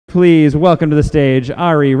Please welcome to the stage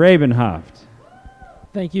ARI RABIN-HAVT.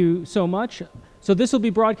 Thank you so much. So this will be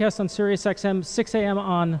broadcast on SiriusXM 6 a.m.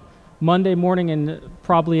 on Monday morning and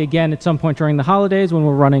probably again at some point during the holidays when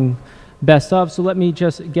we're running best of. So let me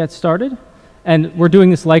just get started. And we're doing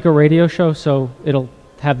this like a radio show, so it'll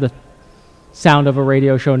have the sound of a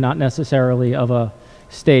radio show, not necessarily of a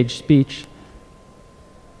stage speech.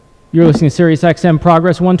 You're listening to SiriusXM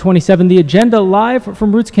Progress 127, the agenda live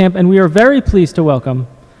from Rootscamp, and we are very pleased to welcome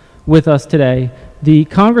with us today the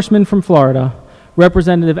Congressman from Florida,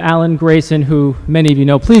 Representative Alan Grayson, who many of you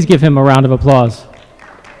know. Please give him a round of applause.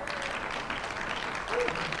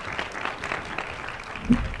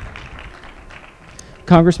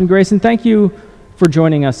 Congressman Grayson, thank you for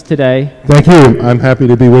joining us today. Thank you. I'm happy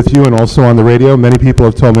to be with you and also on the radio. Many people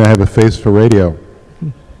have told me I have a face for radio.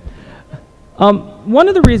 One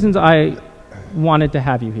of the reasons I wanted to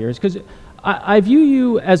have you here is because I view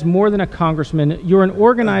you as more than a congressman. You're an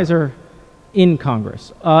organizer in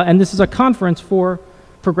Congress. And this is a conference for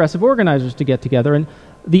progressive organizers to get together. And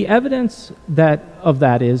the evidence of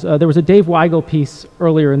that is there was a Dave Weigel piece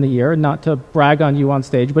earlier in the year, not to brag on you on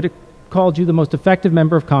stage, but it called you the most effective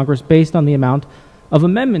member of Congress based on the amount of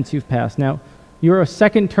amendments you've passed. Now, you're a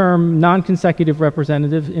second-term, non-consecutive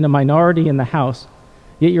representative in a minority in the House,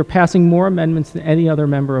 yet you're passing more amendments than any other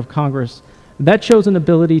member of Congress. That shows an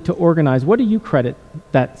ability to organize. What do you credit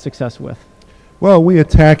that success with? Well, we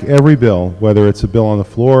attack every bill, whether it's a bill on the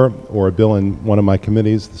floor or a bill in one of my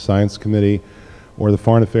committees, the Science Committee or the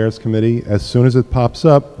Foreign Affairs Committee. As soon as it pops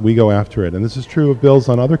up, we go after it. And this is true of bills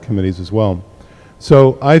on other committees as well.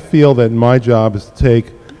 So I feel that my job is to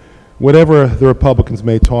take whatever the Republicans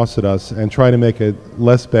may toss at us and try to make it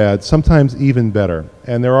less bad, sometimes even better.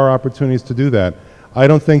 And there are opportunities to do that. I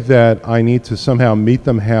don't think that I need to somehow meet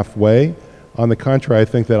them halfway. On the contrary, I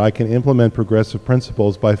think that I can implement progressive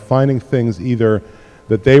principles by finding things either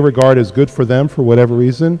that they regard as good for them for whatever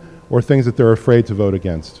reason, or things that they're afraid to vote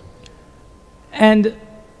against. And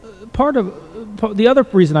the other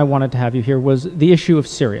reason I wanted to have you here was the issue of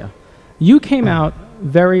Syria. You came out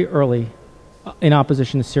very early in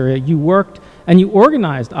opposition to Syria. You worked and you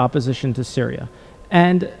organized opposition to Syria.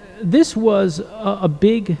 And this was a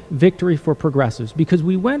big victory for progressives because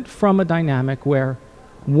we went from a dynamic where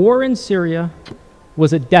war in Syria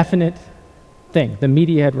was a definite thing. The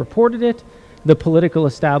media had reported it. The political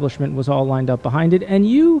establishment was all lined up behind it. And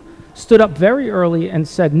you stood up very early and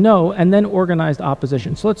said no, and then organized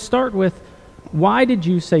opposition. So let's start with, why did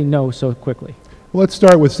you say no so quickly? Well, let's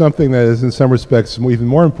start with something that is in some respects even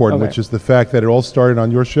more important, which is the fact that it all started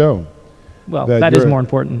on your show. Well, that is more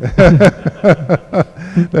important.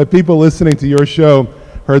 That people listening to your show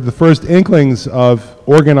heard the first inklings of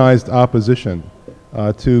organized opposition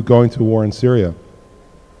to going to war in Syria.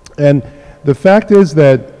 And the fact is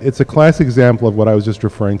that it's a classic example of what I was just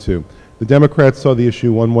referring to. The Democrats saw the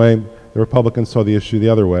issue one way, the Republicans saw the issue the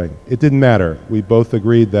other way. It didn't matter. We both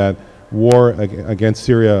agreed that war against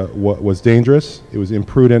Syria was dangerous, it was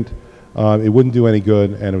imprudent, it wouldn't do any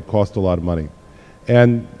good, and it would cost a lot of money.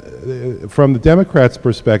 And from the Democrats'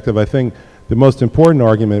 perspective, I think the most important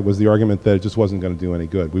argument was the argument that it just wasn't going to do any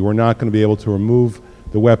good. We were not going to be able to remove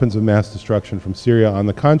the weapons of mass destruction from Syria. On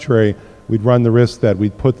the contrary, we'd run the risk that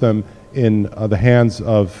we'd put them in the hands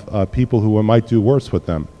of people who might do worse with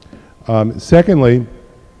them. Secondly,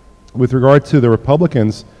 with regard to the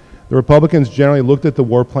Republicans generally looked at the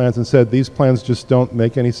war plans and said, these plans just don't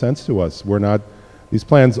make any sense to us. These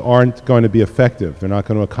plans aren't going to be effective. They're not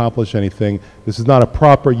going to accomplish anything. This is not a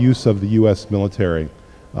proper use of the U.S. military.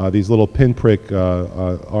 These little pinprick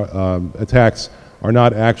attacks are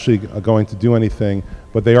not actually going to do anything,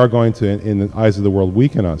 but they are going to, in the eyes of the world,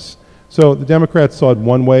 weaken us. So the Democrats saw it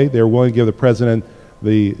one way. They were willing to give the president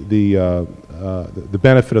the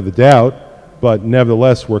benefit of the doubt, but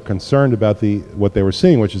nevertheless were concerned about what they were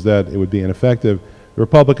seeing, which is that it would be ineffective. The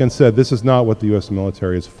Republicans said this is not what the U.S.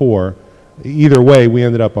 military is for. Either way, we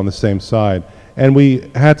ended up on the same side. And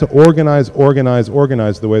we had to organize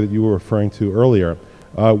the way that you were referring to earlier,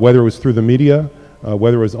 whether it was through the media,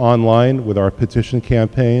 whether it was online with our petition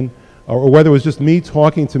campaign, or whether it was just me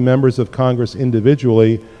talking to members of Congress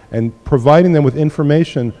individually and providing them with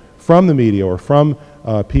information from the media or from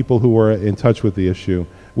people who were in touch with the issue.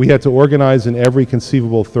 We had to organize in every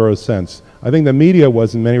conceivable thorough sense. I think the media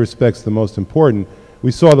was in many respects the most important.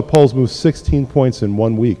 We saw the polls move 16 points in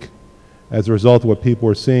 1 week as a result of what people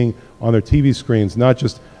were seeing on their TV screens, not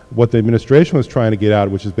just what the administration was trying to get out,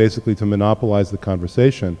 which is basically to monopolize the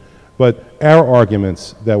conversation, but our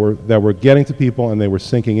arguments that were getting to people and they were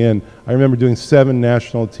sinking in. I remember doing 7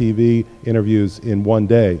 national TV interviews in 1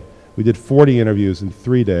 day. We did 40 interviews in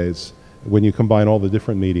 3 days when you combine all the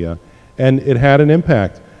different media. And it had an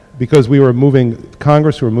impact. because we were moving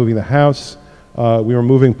Congress, we were moving the House, we were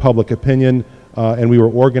moving public opinion, and we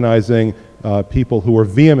were organizing people who were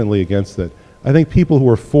vehemently against it. I think people who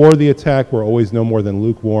were for the attack were always no more than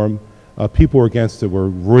lukewarm. People who were against it were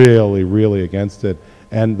really, really against it.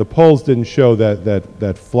 And the polls didn't show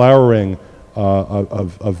that flowering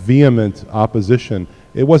of vehement opposition.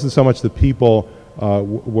 It wasn't so much that people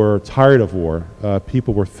were tired of war.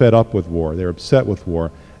 People were fed up with war. They were upset with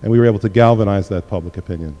war. And we were able to galvanize that public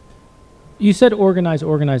opinion. You said organize,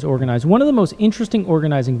 organize, organize. One of the most interesting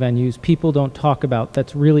organizing venues people don't talk about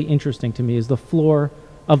that's really interesting to me is the floor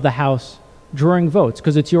of the House during votes,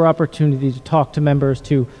 because it's your opportunity to talk to members,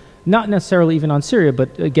 to not necessarily even on Syria,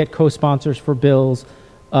 but get co-sponsors for bills,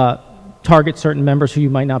 target certain members who you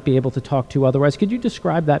might not be able to talk to otherwise. Could you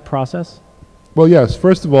describe that process? Well, yes.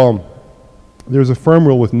 First of all, there's a firm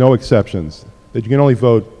rule with no exceptions that you can only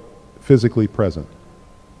vote physically present.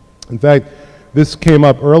 In fact, this came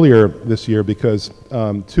up earlier this year because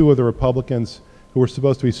two of the Republicans who were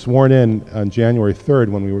supposed to be sworn in on January 3rd,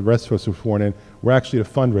 when the rest of us were sworn in, were actually at a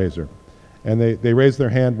fundraiser. And they raised their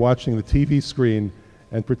hand watching the TV screen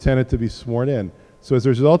and pretended to be sworn in. So as a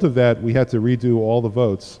result of that, we had to redo all the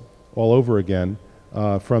votes all over again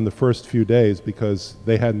from the first few days because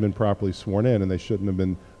they hadn't been properly sworn in and they shouldn't have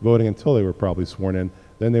been voting until they were properly sworn in.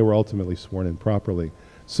 Then they were ultimately sworn in properly.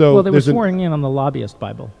 So well, they were swearing in on the lobbyist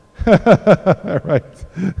Bible. Right.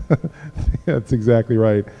 That's exactly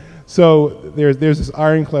right. So there's this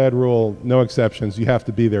ironclad rule, no exceptions. You have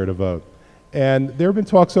to be there to vote. And there have been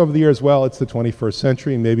talks over the years, well, it's the 21st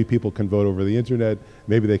century, maybe people can vote over the internet,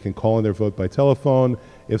 maybe they can call in their vote by telephone.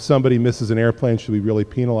 If somebody misses an airplane, should we really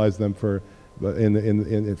penalize them for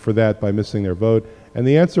that by missing their vote? And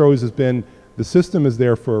the answer always has been, the system is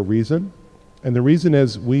there for a reason, and the reason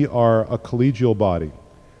is we are a collegial body.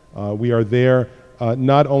 We are there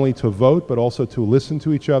not only to vote, but also to listen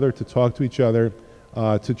to each other, to talk to each other,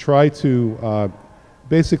 to try to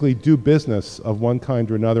basically do business of one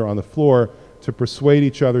kind or another on the floor, to persuade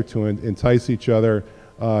each other, to entice each other,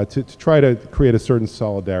 to try to create a certain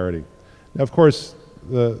solidarity. Now, of course,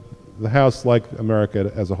 the House, like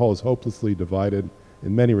America as a whole, is hopelessly divided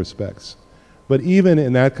in many respects. But even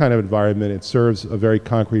in that kind of environment, it serves a very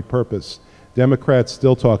concrete purpose. Democrats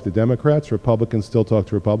still talk to Democrats, Republicans still talk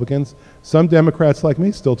to Republicans. Some Democrats like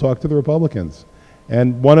me still talk to the Republicans.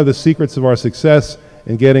 And one of the secrets of our success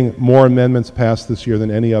in getting more amendments passed this year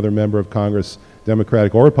than any other member of Congress,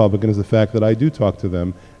 Democratic or Republican, is the fact that I do talk to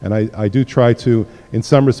them, and I do try to, in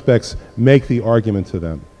some respects, make the argument to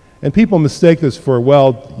them. And people mistake this for,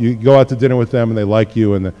 well, you go out to dinner with them and they like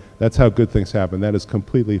you, and that's how good things happen. That is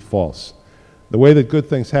completely false. The way that good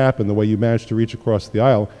things happen, the way you manage to reach across the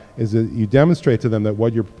aisle, is that you demonstrate to them that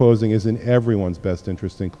what you're proposing is in everyone's best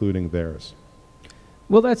interest, including theirs.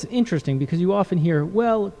 Well, that's interesting because you often hear,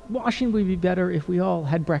 well, Washington would be better if we all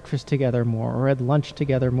had breakfast together more, or had lunch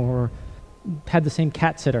together more, or had the same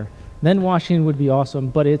cat sitter. Then Washington would be awesome,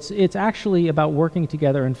 but it's actually about working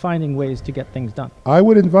together and finding ways to get things done. I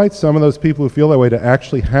would invite some of those people who feel that way to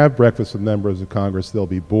actually have breakfast with members of Congress. They'll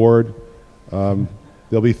be bored.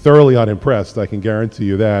 They'll be thoroughly unimpressed, I can guarantee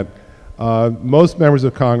you that. Most members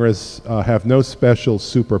of Congress have no special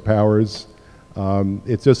superpowers.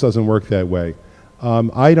 It just doesn't work that way.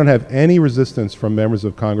 I don't have any resistance from members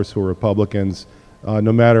of Congress who are Republicans,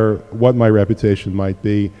 no matter what my reputation might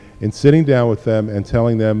be, in sitting down with them and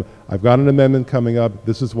telling them, I've got an amendment coming up,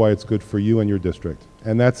 this is why it's good for you and your district.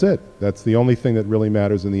 And that's it. That's the only thing that really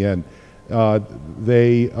matters in the end.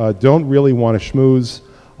 They don't really want to schmooze.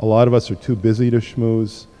 A lot of us are too busy to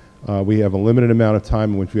schmooze. We have a limited amount of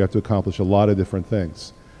time in which we have to accomplish a lot of different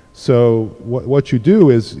things. So what you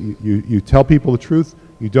do is you tell people the truth,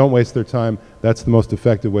 you don't waste their time. That's the most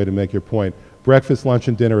effective way to make your point. Breakfast, lunch,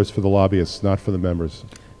 and dinner is for the lobbyists, not for the members.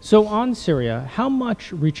 So on Syria, how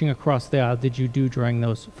much reaching across the aisle did you do during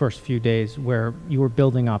those first few days where you were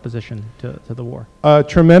building opposition to the war? A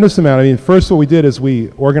tremendous amount. I mean, first what we did is we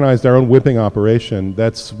organized our own whipping operation.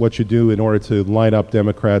 That's what you do in order to line up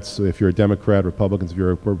Democrats, if you're a Democrat, Republicans if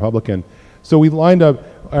you're a Republican. So we lined up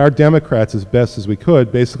our Democrats as best as we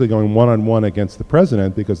could, basically going one-on-one against the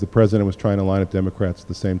president because the president was trying to line up Democrats at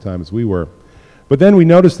the same time as we were. But then we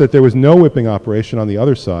noticed that there was no whipping operation on the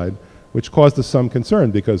other side, which caused us some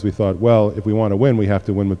concern because we thought, well, if we want to win, we have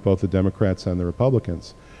to win with both the Democrats and the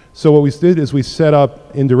Republicans. So what we did is we set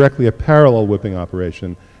up indirectly a parallel whipping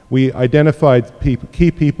operation. We identified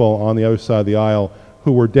key people on the other side of the aisle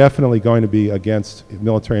who were definitely going to be against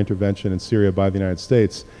military intervention in Syria by the United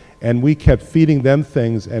States, and we kept feeding them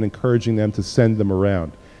things and encouraging them to send them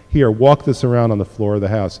around. Here, walk this around on the floor of the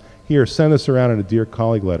House. Here, send this around in a Dear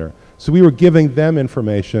Colleague letter. So we were giving them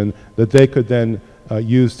information that they could then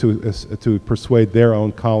used to persuade their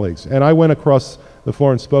own colleagues. And I went across the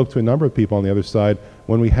floor and spoke to a number of people on the other side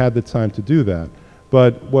when we had the time to do that.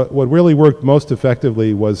 But what really worked most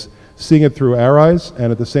effectively was seeing it through our eyes,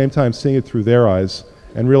 and at the same time seeing it through their eyes,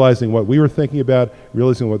 and realizing what we were thinking about,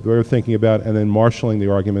 realizing what they were thinking about, and then marshaling the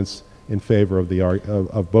arguments in favor of,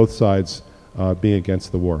 of both sides being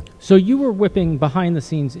against the war. So you were whipping behind the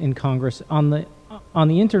scenes in Congress. On the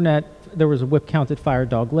internet, there was a whip count at Fire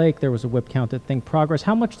Dog Lake, there was a whip count at Think Progress.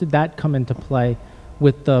 How much did that come into play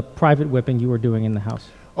with the private whipping you were doing in the House?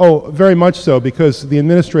 Oh, very much so, because the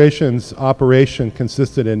administration's operation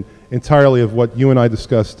consisted entirely of what you and I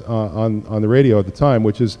discussed on the radio at the time,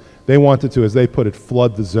 which is they wanted to, as they put it,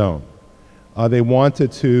 flood the zone. They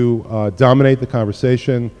wanted to dominate the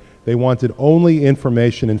conversation. They wanted only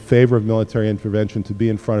information in favor of military intervention to be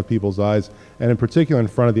in front of people's eyes, and in particular in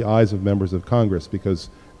front of the eyes of members of Congress, because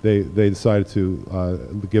they decided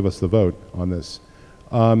to give us the vote on this.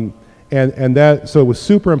 So it was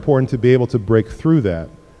super important to be able to break through that,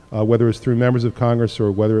 whether it was through members of Congress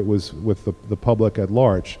or whether it was with the public at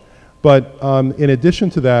large. But in addition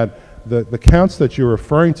to that, the counts that you're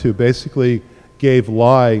referring to basically gave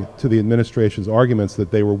lie to the administration's arguments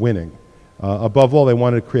that they were winning. Above all, they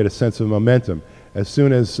wanted to create a sense of momentum. As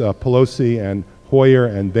soon as Pelosi and Hoyer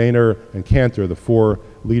and Boehner and Cantor, the four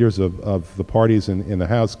leaders of the parties in the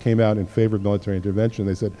House, came out in favor of military intervention,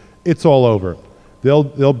 they said, it's all over.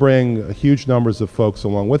 They'll bring huge numbers of folks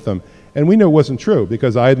along with them. And we knew it wasn't true,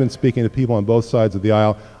 because I had been speaking to people on both sides of the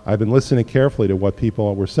aisle. I've been listening carefully to what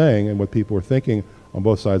people were saying and what people were thinking on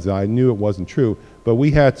both sides of the aisle. I knew it wasn't true, but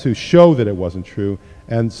we had to show that it wasn't true.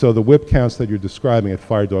 And so the whip counts that you're describing at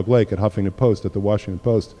Fire Dog Lake, at Huffington Post, at the Washington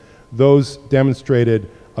Post, those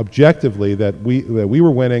demonstrated objectively that we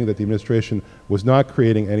were winning, that the administration was not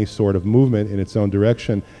creating any sort of movement in its own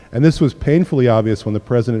direction. And this was painfully obvious when the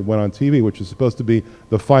president went on TV, which was supposed to be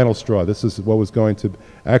the final straw. This is what was going to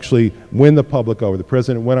actually win the public over. The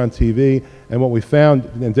president went on TV, and what we found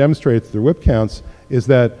and demonstrated through whip counts is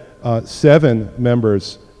that 7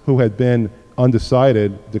 members who had been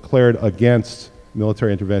undecided declared against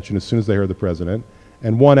military intervention as soon as they heard the president,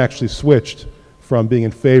 and 1 actually switched from being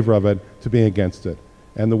in favor of it to being against it.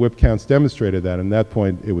 And the whip counts demonstrated that, and at that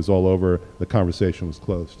point it was all over, the conversation was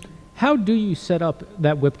closed. How do you set up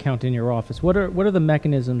that whip count in your office? What are the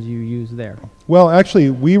mechanisms you use there? Well, actually,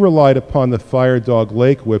 we relied upon the Fire Dog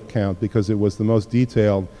Lake whip count because it was the most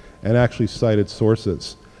detailed and actually cited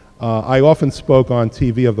sources. I often spoke on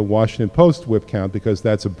TV of the Washington Post whip count because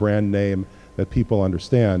that's a brand name that people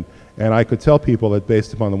understand. And I could tell people that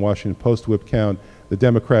based upon the Washington Post whip count, the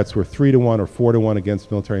Democrats were 3-1 or 4-1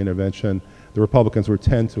 against military intervention. The Republicans were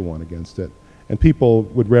 10-1 against it. And people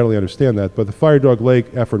would rarely understand that, but the Fire Dog Lake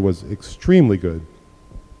effort was extremely good,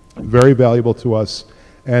 very valuable to us,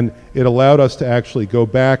 and it allowed us to actually go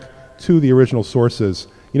back to the original sources.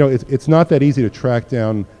 You know, it's not that easy to track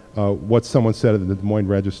down what someone said at the Des Moines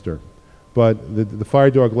Register, but the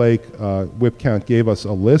Fire Dog Lake whip count gave us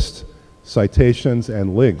a list, citations,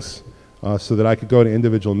 and links so that I could go to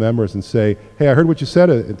individual members and say, hey, I heard what you said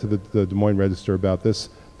to the Des Moines Register about this.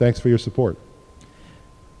 Thanks for your support.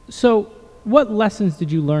 So what lessons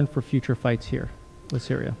did you learn for future fights here with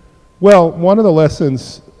Syria? Well, one of the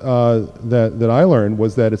lessons that I learned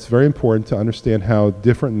was that it's very important to understand how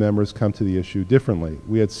different members come to the issue differently.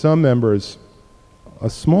 We had some members, a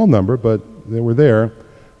small number, but they were there,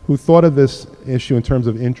 who thought of this issue in terms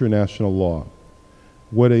of international law.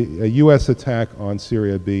 Would a U.S. attack on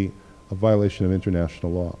Syria be a violation of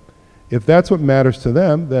international law? If that's what matters to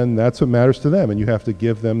them, then that's what matters to them, and you have to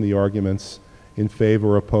give them the arguments in favor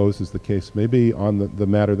or opposed, as the case may be, on the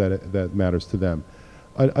matter that matters to them.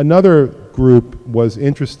 Another group was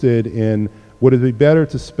interested in, would it be better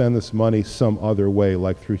to spend this money some other way,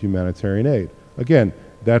 like through humanitarian aid? Again,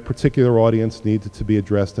 that particular audience needed to be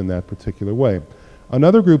addressed in that particular way.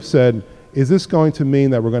 Another group said, is this going to mean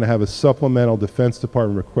that we're going to have a supplemental Defense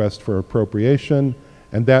Department request for appropriation,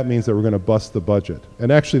 and that means that we're going to bust the budget?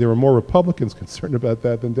 And actually, there were more Republicans concerned about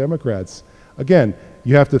that than Democrats. Again,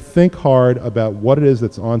 you have to think hard about what it is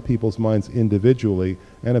that's on people's minds individually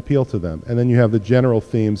and appeal to them. And then you have the general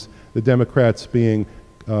themes, the Democrats being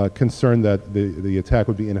concerned that the attack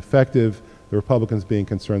would be ineffective, the Republicans being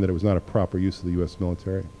concerned that it was not a proper use of the U.S.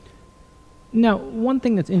 military. Now, one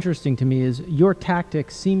thing that's interesting to me is your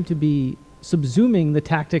tactics seem to be subsuming the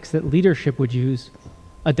tactics that leadership would use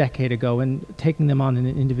a decade ago and taking them on in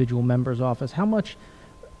an individual member's office. How much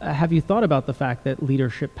have you thought about the fact that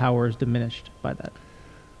leadership power is diminished by that?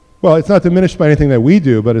 Well, it's not diminished by anything that we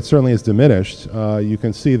do, but it certainly is diminished. You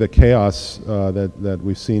can see the chaos that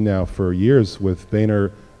we've seen now for years with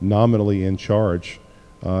Boehner nominally in charge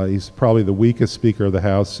He's probably the weakest Speaker of the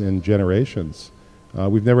House in generations.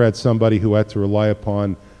 We've never had somebody who had to rely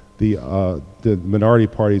upon the minority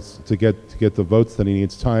parties to get the votes that he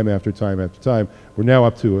needs time after time after time. We're now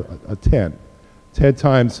up to a 10. 10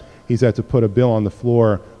 times he's had to put a bill on the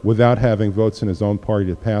floor without having votes in his own party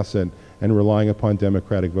to pass it and relying upon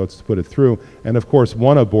Democratic votes to put it through. And of course,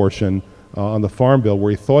 one abortion on the Farm Bill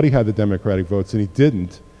where he thought he had the Democratic votes and he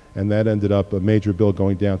didn't, and that ended up a major bill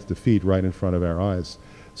going down to defeat right in front of our eyes.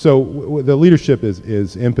 So the leadership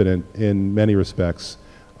is impotent in many respects.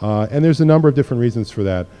 And there's a number of different reasons for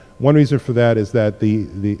that. One reason for that is that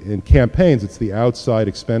in campaigns, it's the outside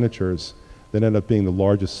expenditures that end up being the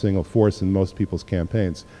largest single force in most people's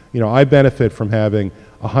campaigns. You know, I benefit from having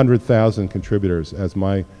 100,000 contributors as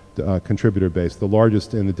my contributor base, the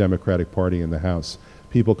largest in the Democratic Party in the House.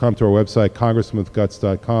 People come to our website,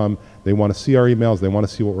 congressmanwithguts.com. They want to see our emails. They want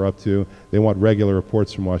to see what we're up to. They want regular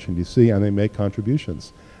reports from Washington, D.C., and they make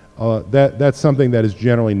contributions. That's something that is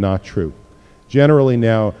generally not true. Generally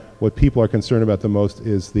now, what people are concerned about the most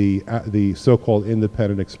is the so-called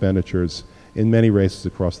independent expenditures in many races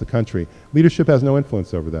across the country. Leadership has no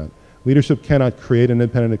influence over that. Leadership cannot create an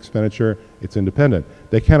independent expenditure. It's independent.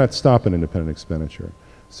 They cannot stop an independent expenditure.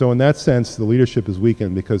 So in that sense, the leadership is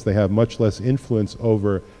weakened because they have much less influence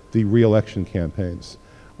over the re-election campaigns.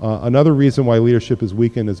 Another reason why leadership is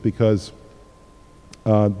weakened is because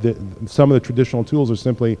some of the traditional tools are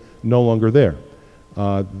simply no longer there.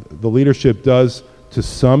 The leadership does, to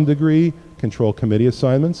some degree, control committee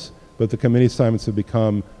assignments, but the committee assignments have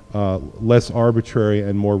become less arbitrary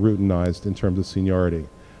and more routinized in terms of seniority.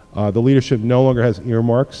 The leadership no longer has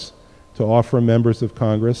earmarks to offer members of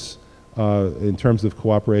Congress in terms of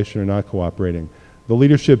cooperation or not cooperating. The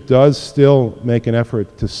leadership does still make an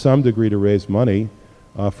effort to some degree to raise money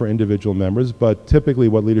for individual members, but typically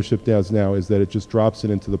what leadership does now is that it just drops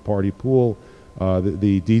it into the party pool,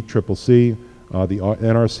 the DCCC, the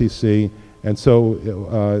NRCC, and so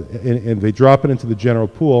and they drop it into the general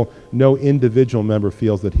pool. No individual member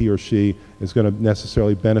feels that he or she is going to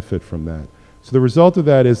necessarily benefit from that. So the result of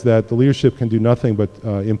that is that the leadership can do nothing but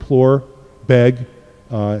implore, beg,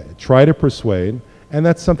 try to persuade, and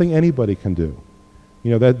that's something anybody can do.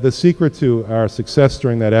 You know, that the secret to our success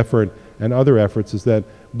during that effort and other efforts is that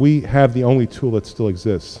we have the only tool that still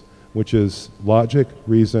exists, which is logic,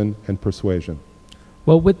 reason, and persuasion.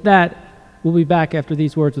 Well, with that, we'll be back after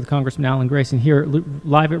these words with Congressman Alan Grayson here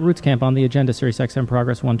live at Rootscamp on the agenda, Sirius XM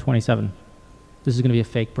Progress 127. This is going to be a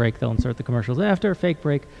fake break. They'll insert the commercials after. Fake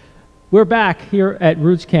break. We're back here at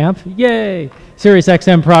Rootscamp. Yay! Sirius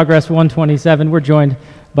XM Progress 127. We're joined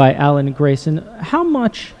by Alan Grayson. How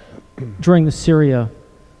much during the Syria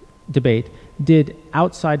debate did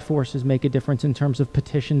outside forces make a difference in terms of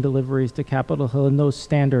petition deliveries to Capitol Hill and those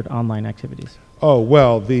standard online activities? Oh,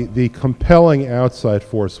 well, the compelling outside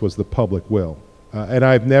force was the public will. And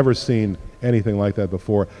I've never seen anything like that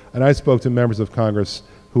before. And I spoke to members of Congress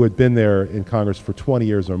who had been there in Congress for 20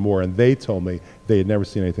 years or more, and they told me they had never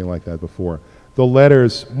seen anything like that before. The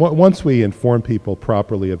letters, once we informed people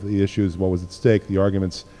properly of the issues, what was at stake, the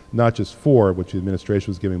arguments, not just for, which the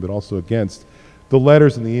administration was giving, but also against, the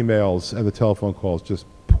letters and the emails and the telephone calls just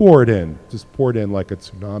poured in like a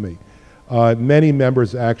tsunami. Many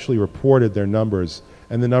members actually reported their numbers,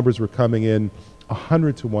 and the numbers were coming in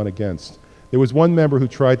 100 to 1 against. There was one member who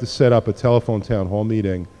tried to set up a telephone town hall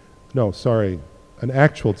meeting, an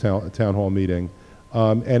actual town hall meeting,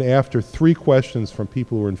 and after 3 questions from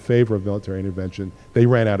people who were in favor of military intervention, they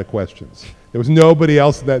ran out of questions. There was nobody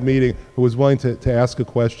else at that meeting who was willing to ask a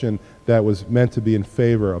question that was meant to be in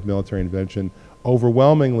favor of military intervention.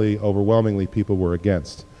 Overwhelmingly, people were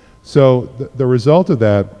against. So the result of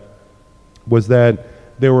that was that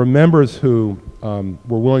there were members who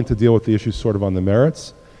were willing to deal with the issues sort of on the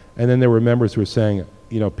merits, and then there were members who were saying,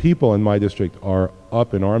 you know, people in my district are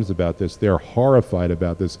up in arms about this. They're horrified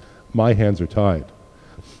about this. My hands are tied.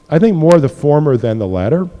 I think more the former than the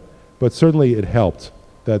latter, but certainly it helped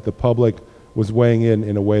that the public was weighing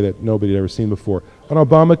in a way that nobody had ever seen before. On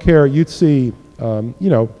Obamacare, you'd see,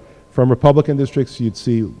 from Republican districts, you'd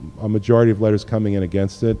see a majority of letters coming in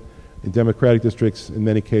against it. In Democratic districts, in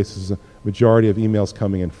many cases, a majority of emails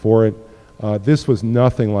coming in for it. This was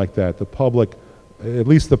nothing like that. The public, at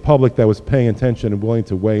least the public that was paying attention and willing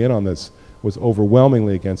to weigh in on this, was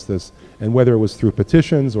overwhelmingly against this. And whether it was through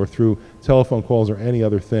petitions or through telephone calls or any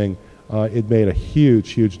other thing, it made a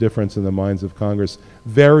huge, huge difference in the minds of Congress.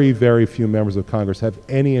 Very, very few members of Congress have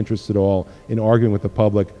any interest at all in arguing with the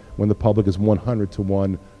public when the public is 100 to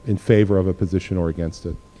 1 in favor of a position or against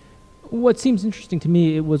it. What seems interesting to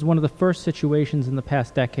me, it was one of the first situations in the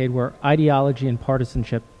past decade where ideology and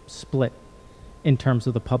partisanship split in terms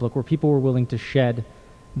of the public, where people were willing to shed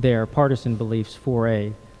their partisan beliefs for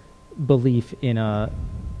a belief in a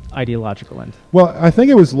ideological end? Well, I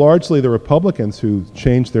think it was largely the Republicans who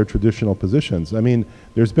changed their traditional positions. I mean,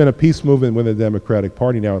 there's been a peace movement within the Democratic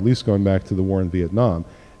Party now, at least going back to the war in Vietnam.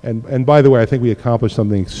 And by the way, I think we accomplished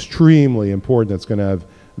something extremely important that's going to have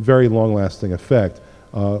very long-lasting effect.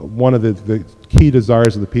 One of the key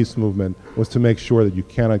desires of the peace movement was to make sure that you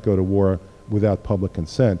cannot go to war without public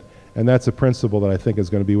consent. And that's a principle that I think is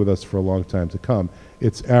going to be with us for a long time to come.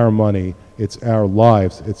 It's our money, it's our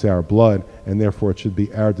lives, it's our blood, and therefore it should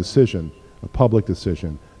be our decision, a public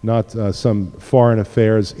decision, not some foreign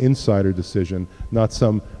affairs insider decision, not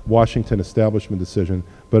some Washington establishment decision,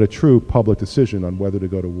 but a true public decision on whether to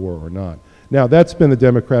go to war or not. Now, that's been the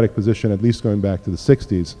Democratic position, at least going back to the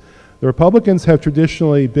 60s. The Republicans have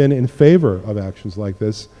traditionally been in favor of actions like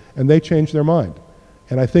this, and they changed their mind.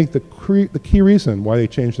 And I think the key reason why they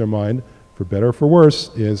changed their mind, for better or for worse,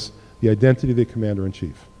 is the identity of the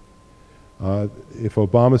commander-in-chief. If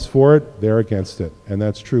Obama's for it, they're against it. And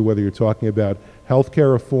that's true whether you're talking about health care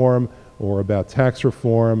reform or about tax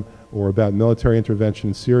reform or about military intervention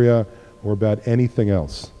in Syria or about anything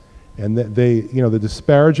else. And the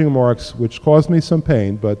disparaging remarks, which caused me some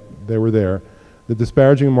pain, but they were there, the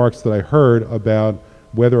disparaging remarks that I heard about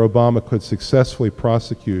whether Obama could successfully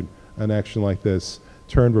prosecute an action like this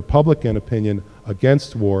turned Republican opinion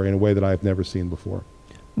against war in a way that I've never seen before.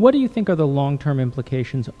 What do you think are the long-term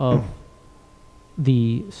implications of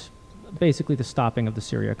basically the stopping of the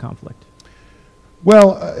Syria conflict?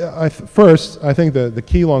 Well, first, I think the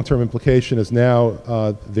key long-term implication is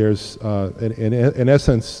now there's, in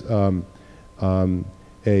essence, an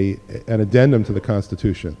addendum to the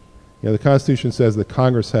Constitution. You know, the Constitution says that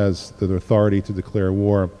Congress has the authority to declare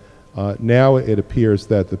war. Now it appears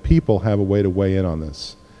that the people have a way to weigh in on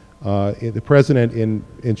this. The President,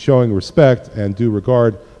 in showing respect and due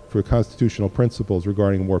regard for constitutional principles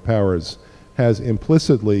regarding war powers, has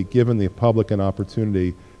implicitly given the public an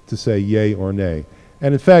opportunity to say yay or nay.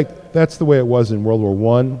 And in fact, that's the way it was in World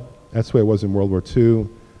War I, that's the way it was in World War II,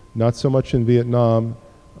 not so much in Vietnam,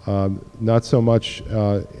 not so much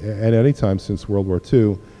at any time since World War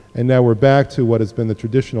II. And now we're back to what has been the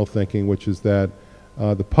traditional thinking, which is that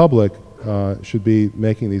the public should be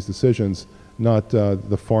making these decisions, not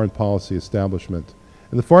the foreign policy establishment.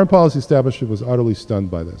 And the foreign policy establishment was utterly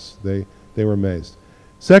stunned by this. They were amazed.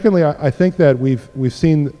 Secondly, I think that we've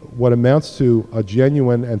seen what amounts to a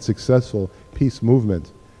genuine and successful peace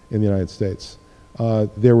movement in the United States.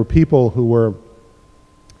 There were people who were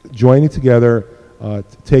joining together,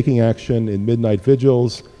 taking action in midnight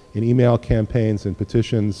vigils, in email campaigns and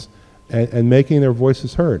petitions, and making their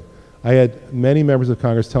voices heard. I had many members of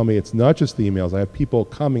Congress tell me it's not just the emails. I have people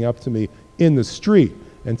coming up to me in the street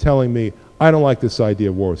and telling me, I don't like this idea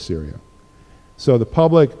of war with Syria. So the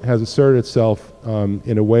public has asserted itself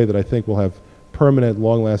in a way that I think will have permanent,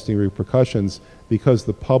 long-lasting repercussions because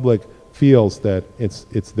the public feels that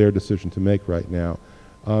it's their decision to make right now.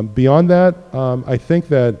 Beyond that, I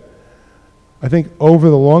think over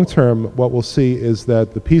the long term, what we'll see is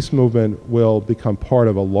that the peace movement will become part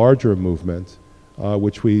of a larger movement,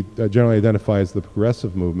 which we generally identify as the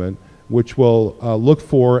progressive movement, which will look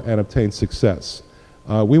for and obtain success.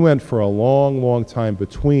 We went for a long, long time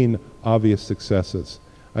between obvious successes.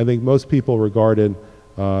 I think most people regarded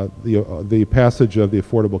the passage of the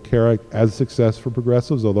Affordable Care Act as a success for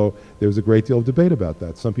progressives, although there was a great deal of debate about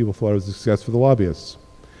that. Some people thought it was a success for the lobbyists.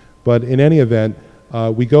 But in any event,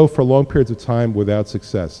 we go for long periods of time without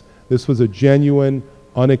success. This was a genuine,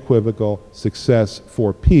 unequivocal success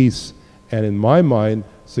for peace, and in my mind,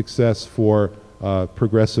 success for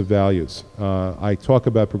progressive values. I talk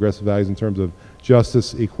about progressive values in terms of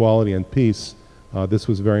justice, equality, and peace. This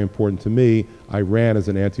was very important to me. I ran as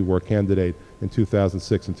an anti-war candidate in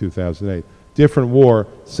 2006 and 2008. Different war,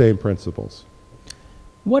 same principles.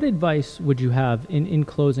 What advice would you have in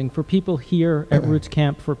closing for people here at Roots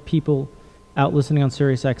Camp, for people out listening on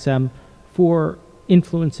Sirius XM, for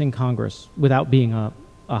influencing Congress without being a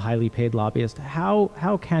highly paid lobbyist?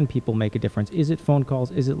 How can people make a difference? Is it phone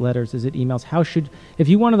calls? Is it letters? Is it emails? If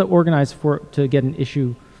you wanted to organize to get an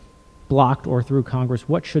issue blocked or through Congress,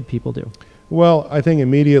 what should people do? Well, I think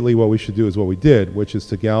immediately what we should do is what we did, which is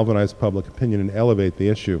to galvanize public opinion and elevate the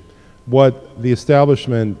issue. What the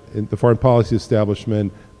establishment, the foreign policy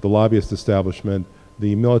establishment, the lobbyist establishment,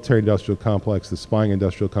 the military-industrial complex, the spying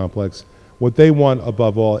industrial complex, what they want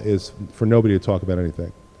above all is for nobody to talk about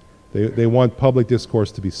anything. They want public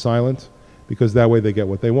discourse to be silent because that way they get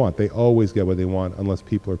what they want. They always get what they want unless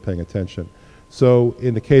people are paying attention. So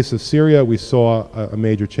in the case of Syria, we saw a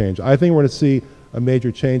major change. I think we're going to see a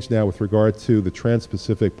major change now with regard to the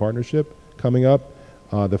Trans-Pacific Partnership coming up.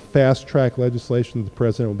 the fast-track legislation that the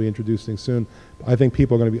president will be introducing soon, I think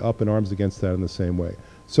people are going to be up in arms against that in the same way.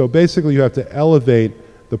 So basically you have to elevate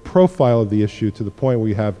the profile of the issue to the point where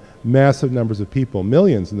you have massive numbers of people,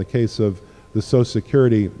 millions in the case of the Social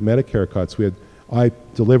Security Medicare cuts. I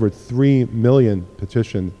delivered 3 million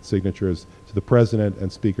petition signatures to the president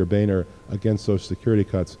and Speaker Boehner against Social Security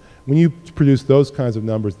cuts. When you produce those kinds of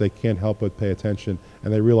numbers, they can't help but pay attention,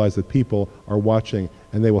 and they realize that people are watching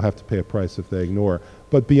and they will have to pay a price if they ignore.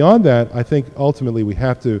 But beyond that, I think ultimately we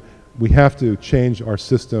have to change our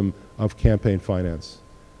system of campaign finance.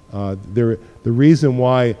 The reason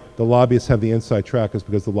why the lobbyists have the inside track is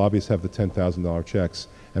because the lobbyists have the $10,000 checks,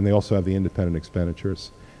 and they also have the independent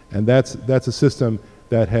expenditures. And that's a system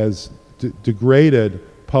that has degraded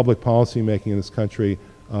public policy making in this country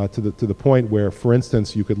to the point where, for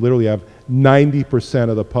instance, you could literally have 90%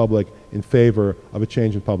 of the public in favor of a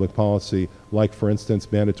change in public policy, like, for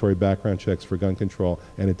instance, mandatory background checks for gun control,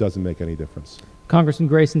 and it doesn't make any difference. Congressman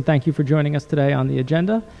Grayson, thank you for joining us today on the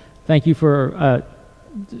agenda. Thank you for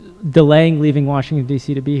delaying leaving Washington,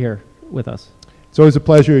 D.C. to be here with us. It's always a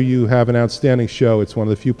pleasure. You have an outstanding show. It's one of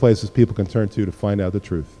the few places people can turn to find out the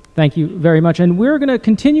truth. Thank you very much. And we're going to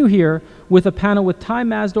continue here with a panel with Ty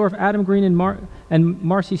Masdorf, Adam Green, and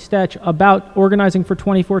Marcy Stetch about organizing for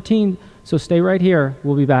 2014. So stay right here.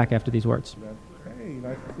 We'll be back after these words. Hey,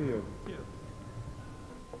 nice to see you.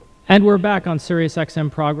 And we're back on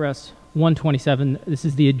SiriusXM Progress 127. This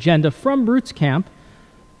is the agenda from Rootscamp.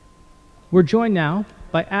 We're joined now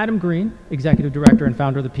by Adam Green, Executive Director and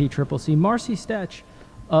founder of the PCCC, Marcy Stetch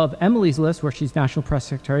of Emily's List, where she's National Press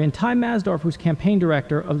Secretary, and Ty Masdorf, who's Campaign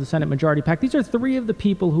Director of the Senate Majority PAC. These are three of the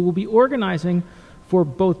people who will be organizing for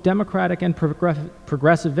both Democratic and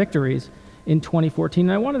progressive victories in 2014.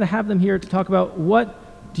 And I wanted to have them here to talk about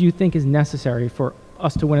what do you think is necessary for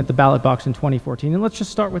us to win at the ballot box in 2014. And let's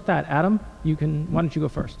just start with that. Adam, why don't you go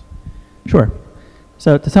first? Sure.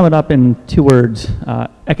 So to sum it up in 2 words,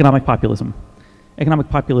 economic populism. Economic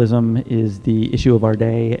populism is the issue of our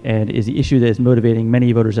day and is the issue that is motivating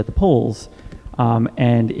many voters at the polls.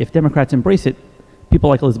 And if Democrats embrace it, people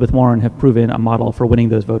like Elizabeth Warren have proven a model for winning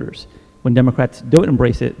those voters. When Democrats don't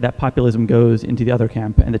embrace it, that populism goes into the other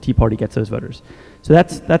camp and the Tea Party gets those voters. So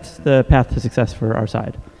that's the path to success for our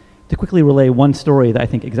side. To quickly relay one story that I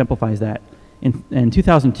think exemplifies that, in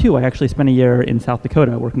 2002, I actually spent a year in South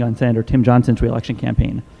Dakota working on Senator Tim Johnson's re-election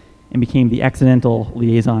campaign and became the accidental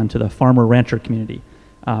liaison to the farmer-rancher community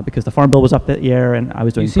because the Farm Bill was up that year and I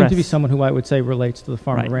was doing press. You seem to be someone who I would say relates to the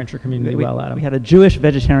farmer-rancher community well, Adam. We had a Jewish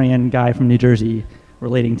vegetarian guy from New Jersey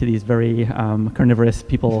relating to these very carnivorous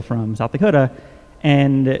people from South Dakota,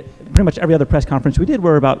 and pretty much every other press conference we did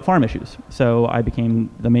were about farm issues. So I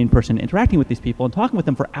became the main person interacting with these people and talking with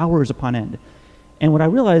them for hours upon end. And what I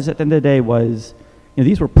realized at the end of the day was,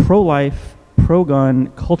 these were pro-life,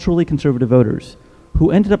 pro-gun, culturally conservative voters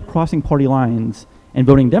who ended up crossing party lines and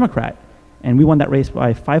voting Democrat. And we won that race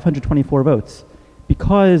by 524 votes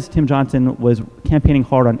because Tim Johnson was campaigning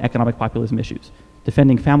hard on economic populism issues,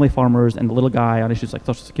 defending family farmers and the little guy on issues like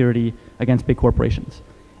Social Security against big corporations.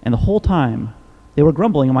 And the whole time, they were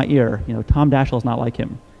grumbling in my ear, Tom Daschle's not like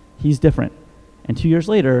him. He's different. And 2 years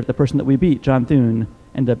later, the person that we beat, John Thune,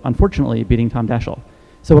 ended up, unfortunately, beating Tom Daschle.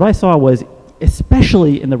 So what I saw was,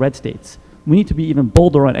 especially in the red states, we need to be even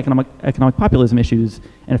bolder on economic populism issues.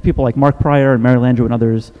 And if people like Mark Pryor and Mary Landrieu and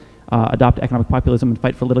others adopt economic populism and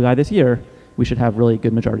fight for little guy this year, we should have really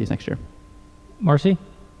good majorities next year. Marcy?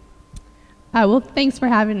 Well, thanks for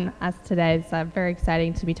having us today. It's very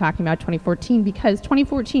exciting to be talking about 2014 because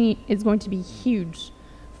 2014 is going to be huge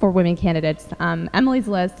for women candidates. Emily's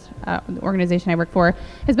List, the organization I work for,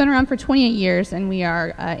 has been around for 28 years, and we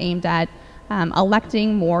are aimed at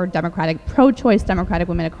electing more pro-choice Democratic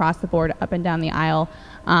women across the board, up and down the aisle,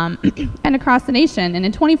 and across the nation. And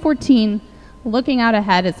in 2014, looking out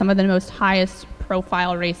ahead at some of the most highest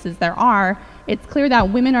profile races there are, it's clear that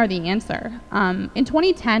women are the answer. In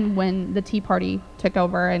 2010, when the Tea Party took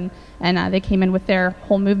over and they came in with their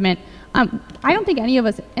whole movement, I don't think any of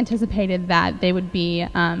us anticipated that they would be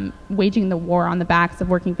waging the war on the backs of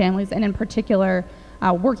working families, and in particular,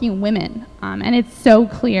 working women. And it's so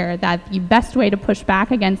clear that the best way to push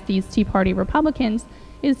back against these Tea Party Republicans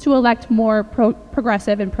is to elect more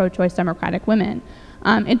progressive and pro-choice Democratic women.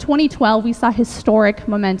 In 2012, we saw historic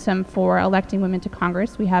momentum for electing women to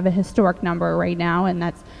Congress. We have a historic number right now, and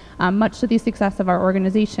that's much to the success of our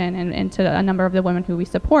organization and to a number of the women who we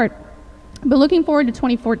support. But looking forward to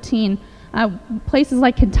 2014, Places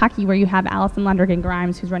like Kentucky, where you have Allison Lundergan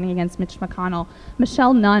Grimes, who's running against Mitch McConnell,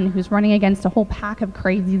 Michelle Nunn, who's running against a whole pack of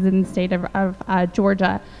crazies in the state of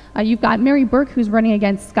Georgia. You've got Mary Burke, who's running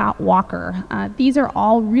against Scott Walker. These are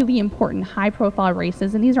all really important, high-profile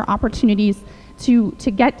races, and these are opportunities to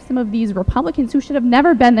get some of these Republicans who should have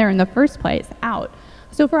never been there in the first place out.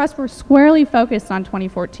 So for us, we're squarely focused on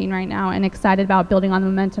 2014 right now and excited about building on the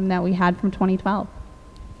momentum that we had from 2012.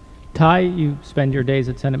 Ty, you spend your days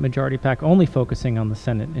at Senate Majority PAC only focusing on the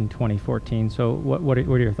Senate in 2014. So what are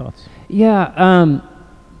your thoughts? Yeah,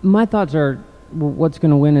 my thoughts are what's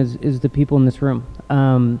going to win is the people in this room.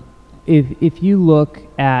 If you look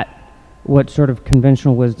at what sort of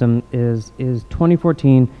conventional wisdom is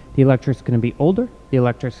 2014, the electorate's going to be older, the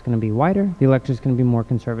electorate's going to be whiter, the electorate's going to be more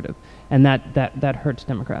conservative, and that hurts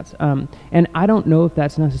Democrats. And I don't know if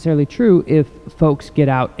that's necessarily true if folks get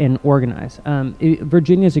out and organize.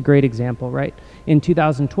 Virginia's a great example, right? In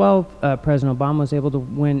 2012, President Obama was able to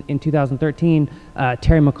win. In 2013,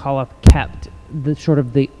 Terry McAuliffe kept the sort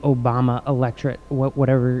of the Obama electorate,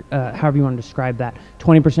 whatever, however you want to describe that.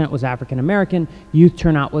 20% was African American, youth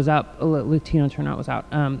turnout was up, Latino turnout was out.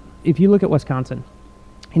 If you look at Wisconsin,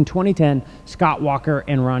 in 2010, Scott Walker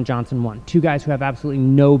and Ron Johnson won, two guys who have absolutely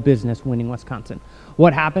no business winning Wisconsin.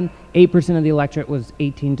 What happened? 8% of the electorate was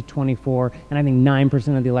 18 to 24, and I think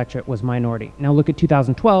 9% of the electorate was minority. Now look at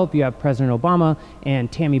 2012, you have President Obama and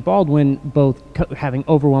Tammy Baldwin both having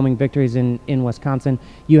overwhelming victories in Wisconsin.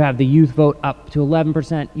 You have the youth vote up to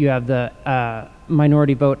 11%, you have the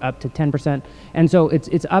minority vote up to 10%. And so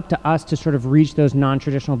it's up to us to sort of reach those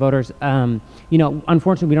non-traditional voters. You know,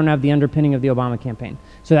 unfortunately, we don't have the underpinning of the Obama campaign.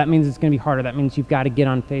 So that means it's going to be harder. That means you've got to get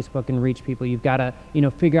on Facebook and reach people. You've got to, you know,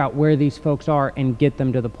 figure out where these folks are and get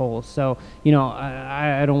them to the polls. So, you know,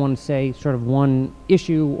 I don't want to say sort of one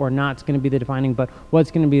issue or not is going to be the defining, but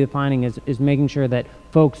what's going to be defining is making sure that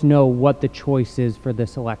folks know what the choice is for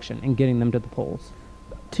this election and getting them to the polls.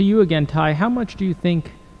 To you again, Ty, how much do you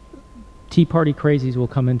think Tea Party crazies will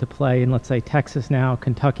come into play in, let's say, Texas now,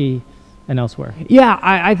 Kentucky, and elsewhere? Yeah,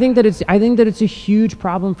 I think that it's a huge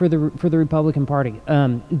problem for the Republican Party.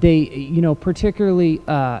 They, you know, particularly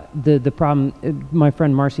the problem. My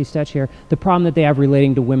friend Marcy Stetch here, the problem that they have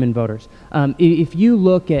relating to women voters. If you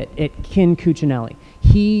look at Ken Cuccinelli,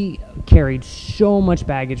 he carried so much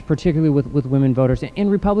baggage, particularly with women voters, and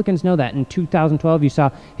Republicans know that. In 2012, you saw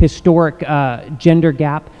historic gender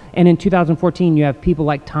gap, and in 2014, you have people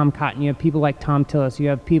like Tom Cotton, you have people like Tom Tillis, you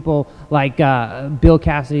have people like Bill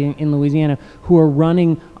Cassidy in Louisiana who are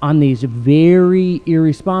running on these very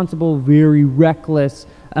irresponsible, very reckless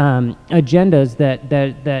agendas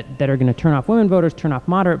that are going to turn off women voters, turn off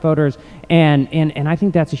moderate voters, and I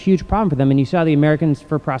think that's a huge problem for them. And you saw the Americans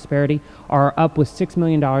for Prosperity are up with $6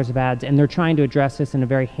 million of ads, and they're trying to address this in a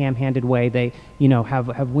very ham-handed way. They, you know,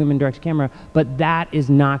 have women direct to camera, but that is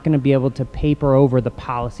not going to be able to paper over the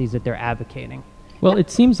policies that they're advocating. Well,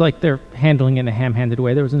 it seems like they're handling it in a ham-handed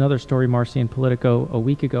way. There was another story, Marcy, in Politico a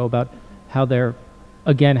week ago about how they're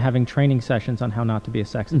again having training sessions on how not to be a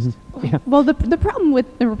sexist. Mm-hmm. Yeah. Well, the problem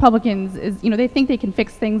with the Republicans is, you know, they think they can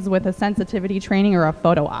fix things with a sensitivity training or a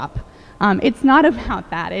photo op. It's not about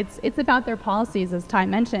that. It's about their policies, as Ty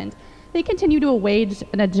mentioned. They continue to wage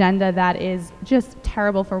an agenda that is just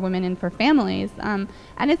terrible for women and for families. And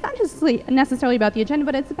it's not just necessarily about the agenda,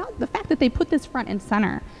 but it's about the fact that they put this front and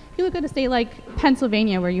center. If you look at a state like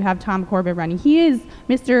Pennsylvania, where you have Tom Corbett running, he is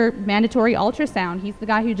Mr. Mandatory Ultrasound. He's the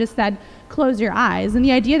guy who just said, close your eyes. And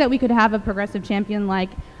the idea that we could have a progressive champion like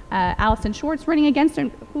Allison Schwartz running against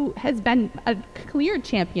him, who has been a clear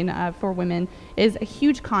champion for women, is a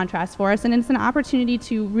huge contrast for us. And it's an opportunity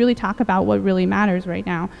to really talk about what really matters right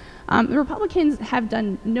now. The Republicans have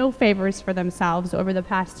done no favors for themselves over the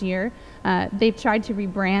past year. They've tried to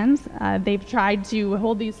rebrand. They've tried to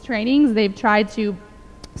hold these trainings. They've tried to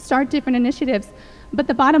start different initiatives. But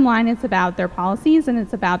the bottom line is about their policies, and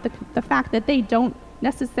it's about the fact that they don't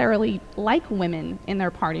necessarily like women in their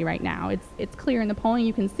party right now. It's clear in the polling.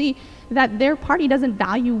 You can see that their party doesn't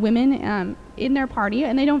value women in their party,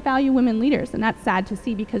 and they don't value women leaders, and that's sad to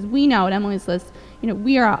see, because we know at Emily's List, you know,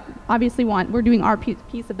 we are obviously we're doing our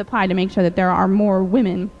piece of the pie to make sure that there are more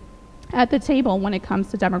women at the table when it comes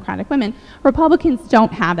to Democratic women. Republicans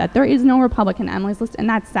don't have that. There is no Republican at Emily's List, and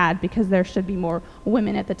that's sad, because there should be more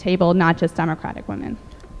women at the table, not just Democratic women.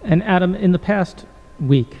 And Adam, in the past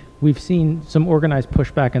week, we've seen some organized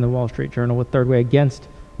pushback in the Wall Street Journal with Third Way against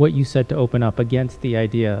what you said to open up, against the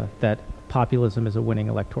idea that populism is a winning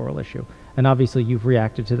electoral issue. And obviously you've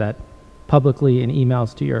reacted to that publicly in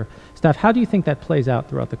emails to your staff. How do you think that plays out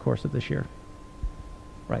throughout the course of this year?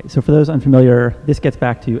 Right. So for those unfamiliar, this gets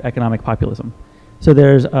back to economic populism. So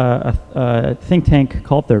there's a think tank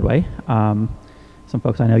called Third Way. Some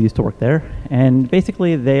folks I know used to work there. And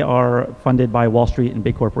basically they are funded by Wall Street and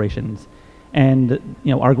big corporations. And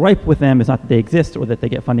our gripe with them is not that they exist or that they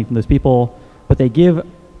get funding from those people, but they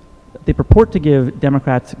purport to give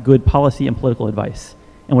Democrats good policy and political advice.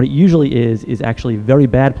 And what it usually is actually very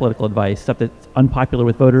bad political advice, stuff that's unpopular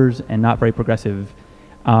with voters and not very progressive.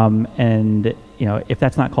 And if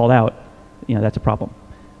that's not called out, that's a problem.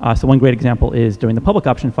 So one great example is during the public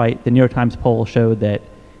option fight, the New York Times poll showed that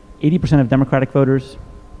 80% of Democratic voters,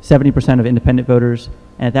 70% of independent voters,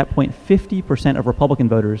 and at that point, 50% of Republican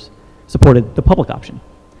voters supported the public option.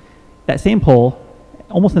 That same poll,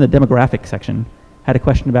 almost in the demographic section, had a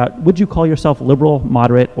question about, would you call yourself liberal,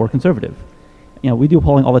 moderate, or conservative? We do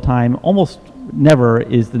polling all the time. Almost never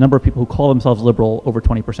is the number of people who call themselves liberal over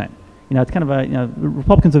 20%. It's kind of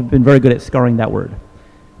Republicans have been very good at scarring that word.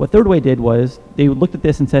 What Third Way did was they looked at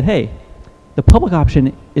this and said, hey, the public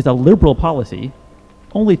option is a liberal policy.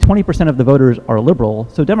 Only 20% of the voters are liberal,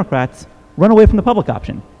 so Democrats run away from the public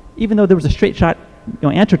option, even though there was a straight shot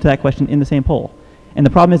answer to that question in the same poll. And the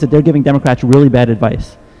problem is that they're giving Democrats really bad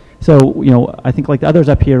advice. So, I think like the others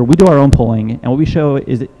up here, we do our own polling, and what we show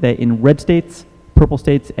is that in red states, purple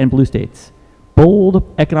states, and blue states,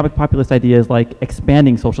 bold economic populist ideas like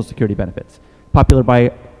expanding Social Security benefits, popular by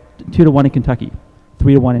 2-to-1 in Kentucky,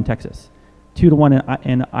 3-to-1 in Texas, 2-to-1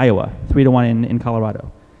 in Iowa, 3-to-1 in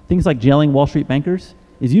Colorado. Things like jailing Wall Street bankers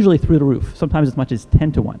is usually through the roof, sometimes as much as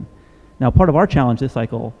 10-to-1. Now, part of our challenge this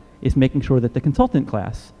cycle is making sure that the consultant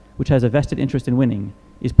class, which has a vested interest in winning,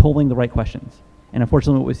 is polling the right questions. And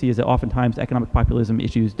unfortunately, what we see is that oftentimes economic populism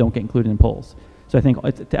issues don't get included in polls. So I think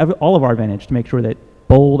it's to all of our advantage to make sure that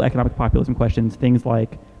bold economic populism questions, things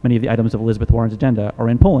like many of the items of Elizabeth Warren's agenda, are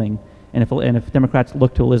in polling. And if Democrats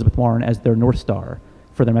look to Elizabeth Warren as their North Star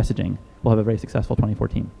for their messaging, we'll have a very successful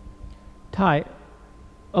 2014. Ty,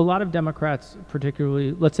 a lot of Democrats,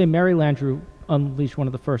 particularly, let's say Mary Landrieu unleashed one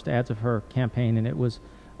of the first ads of her campaign, and it was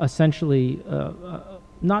essentially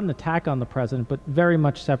not an attack on the president, but very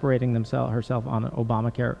much separating herself on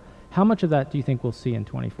Obamacare. How much of that do you think we'll see in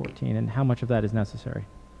 2014, and how much of that is necessary?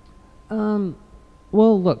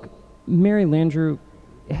 Well, look, Mary Landrieu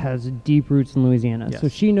has deep roots in Louisiana, Yes. so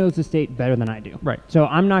she knows the state better than I do. Right. So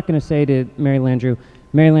I'm not going to say to Mary Landrieu,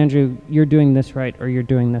 you're doing this right or you're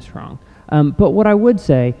doing this wrong. But what I would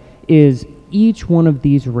say is each one of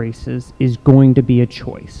these races is going to be a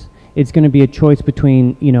choice. It's going to be a choice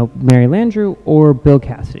between, Mary Landrieu or Bill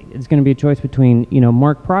Cassidy. It's going to be a choice between,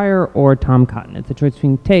 Mark Pryor or Tom Cotton. It's a choice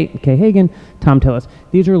between Kay Hagan, Tom Tillis.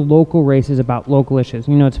 These are local races about local issues.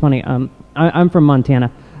 It's funny. I'm from Montana,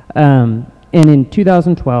 and in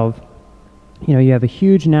 2012, you have a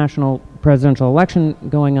huge national presidential election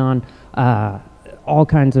going on, all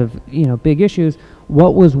kinds of, big issues.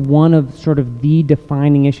 What was one of sort of the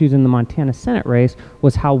defining issues in the Montana Senate race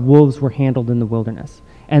was how wolves were handled in the wilderness.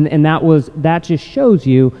 And that just shows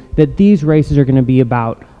you that these races are going to be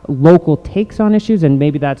about local takes on issues, and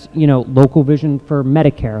maybe that's, local vision for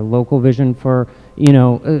Medicare, local vision for,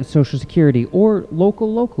 Social Security, or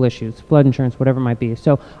local issues, flood insurance, whatever it might be.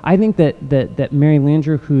 So I think that Mary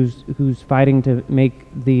Landrieu, who's fighting to make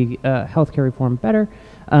the healthcare reform better,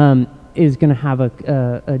 is going to have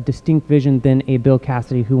a distinct vision than a Bill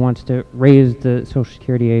Cassidy who wants to raise the Social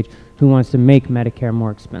Security age, who wants to make Medicare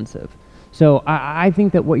more expensive. So I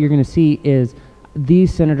think that what you're going to see is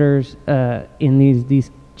these senators in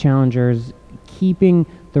these challengers keeping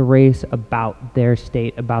the race about their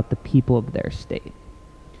state, about the people of their state.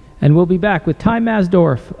 And we'll be back with Ty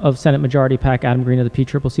Masdorf of Senate Majority PAC, Adam Green of the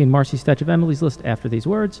PCCC, and Marcy Stetch of Emily's List after these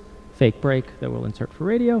words. Fake break that we'll insert for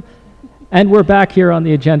radio. And we're back here on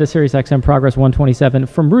the agenda, Sirius XM Progress 127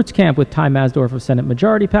 from Rootscamp with Ty Masdorf of Senate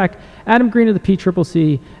Majority PAC, Adam Green of the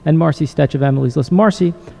PCCC, and Marcy Stetch of Emily's List.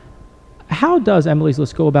 Marcy, how does Emily's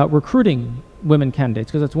List go about recruiting women candidates?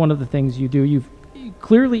 Because that's one of the things you do. You've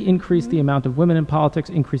clearly increased the amount of women in politics,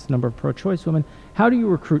 increased the number of pro-choice women. How do you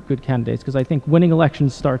recruit good candidates? Because I think winning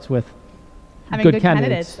elections starts with having good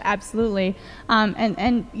candidates. Absolutely.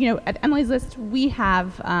 And at Emily's List, we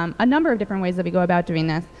have a number of different ways that we go about doing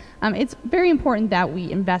this. It's very important that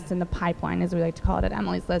we invest in the pipeline, as we like to call it at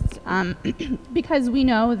Emily's List, because we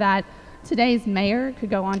know that today's mayor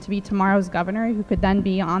could go on to be tomorrow's governor, who could then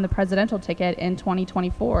be on the presidential ticket in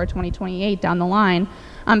 2024 or 2028 down the line.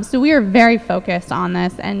 So we are very focused on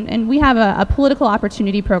this, and we have a political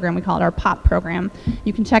opportunity program. We call it our POP program.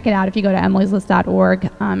 You can check it out if you go to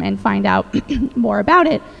emilyslist.org and find out more about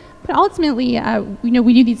it. But ultimately,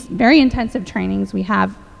 we do these very intensive trainings. We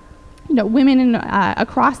have women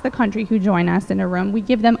across the country who join us in a room. We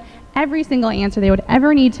give them every single answer they would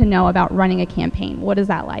ever need to know about running a campaign. What is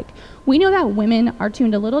that like? We know that women are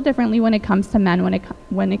tuned a little differently when it comes to men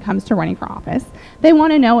when it comes to running for office. They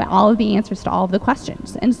want to know all of the answers to all of the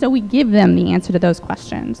questions, and so we give them the answer to those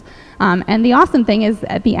questions. And the awesome thing is,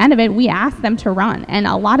 at the end of it, we ask them to run, and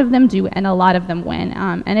a lot of them do, and a lot of them win.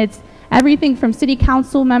 And it's everything from city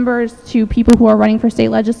council members to people who are running for state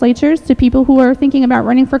legislatures to people who are thinking about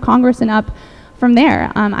running for Congress and up from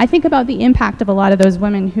there. I think about the impact of a lot of those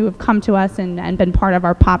women who have come to us and been part of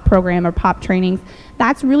our POP program or POP trainings.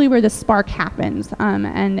 That's really where the spark happens,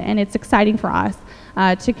 and it's exciting for us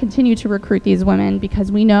to continue to recruit these women,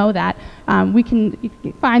 because we know that we can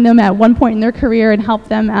find them at one point in their career and help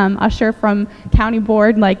them usher from county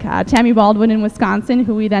board, like Tammy Baldwin in Wisconsin,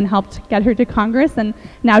 who we then helped get her to Congress, and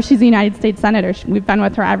now she's a United States Senator. We've been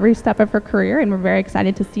with her every step of her career, and we're very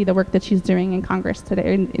excited to see the work that she's doing in Congress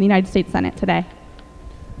today, in the United States Senate today.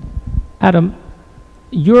 Adam,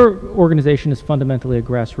 your organization is fundamentally a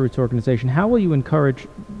grassroots organization. How will you encourage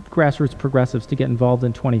grassroots progressives to get involved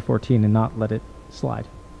in 2014 and not let it slide?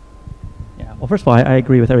 Yeah, well, first of all, I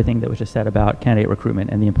agree with everything that was just said about candidate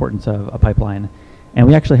recruitment and the importance of a pipeline. And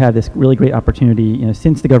we actually have this really great opportunity.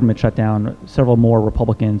 Since the government shut down, several more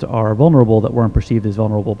Republicans are vulnerable that weren't perceived as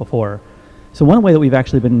vulnerable before. So one way that we've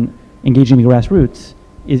actually been engaging the grassroots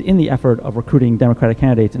is in the effort of recruiting Democratic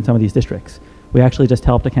candidates in some of these districts. We actually just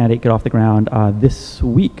helped a candidate get off the ground this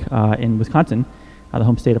week in Wisconsin, the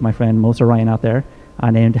home state of my friend Melissa Ryan out there,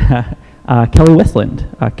 named Kelly Westland.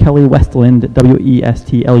 Kelly Westland,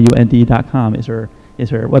 WESTLUND.com is her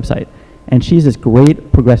website. And she's this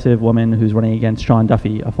great progressive woman who's running against Sean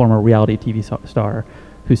Duffy, a former reality TV star,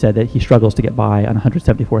 who said that he struggles to get by on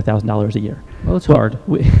 $174,000 a year. Well, it's hard.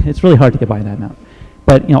 It's really hard to get by in that amount.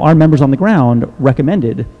 But our members on the ground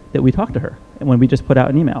recommended that we talk to her, and when we just put out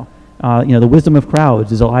an email. The wisdom of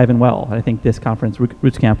crowds is alive and well. And I think this conference,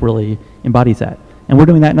 Roots Camp, really embodies that. And we're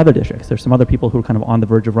doing that in other districts. There's some other people who are kind of on the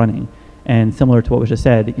verge of running. And similar to what was just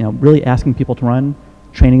said, really asking people to run,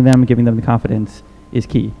 training them, giving them the confidence is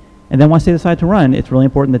key. And then once they decide to run, it's really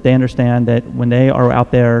important that they understand that when they are out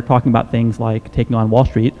there talking about things like taking on Wall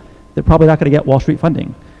Street, they're probably not going to get Wall Street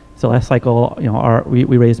funding. So last cycle,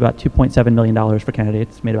 we raised about $2.7 million for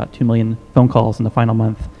candidates, made about 2 million phone calls in the final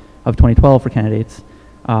month of 2012 for candidates.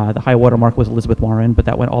 The high water mark was Elizabeth Warren, but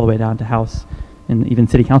that went all the way down to House and even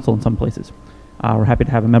City Council in some places. We're happy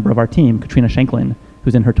to have a member of our team, Katrina Shanklin,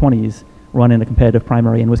 who's in her 20s, run in a competitive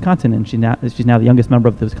primary in Wisconsin, and she's now the youngest member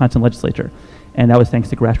of the Wisconsin legislature. And that was thanks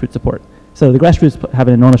to grassroots support. So the grassroots have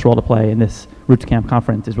an enormous role to play, and this Roots Camp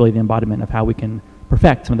conference is really the embodiment of how we can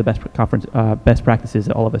perfect some of the best practices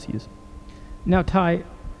that all of us use. Now, Ty,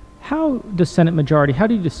 how does Senate majority, how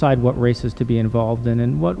do you decide what races to be involved in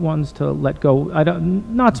and what ones to let go?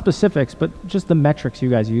 Not specifics, but just the metrics you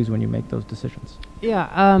guys use when you make those decisions. Yeah,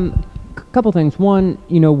 a couple things. One,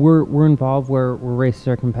 we're involved where races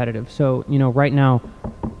are competitive. So, right now,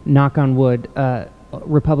 knock on wood,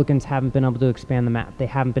 Republicans haven't been able to expand the map. They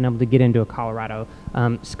haven't been able to get into a Colorado.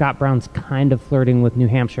 Scott Brown's kind of flirting with New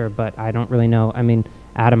Hampshire, but I don't really know. I mean,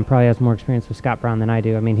 Adam probably has more experience with Scott Brown than I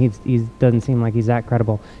do. I mean, he doesn't seem like he's that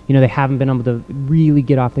credible. They haven't been able to really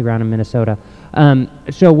get off the ground in Minnesota.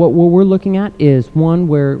 So what we're looking at is, one,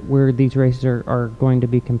 where these races are going to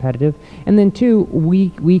be competitive, and then two,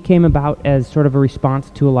 we came about as sort of a response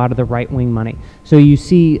to a lot of the right-wing money. So you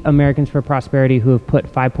see Americans for Prosperity who have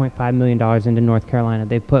put $5.5 million into North Carolina.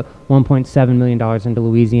 They've put $1.7 million into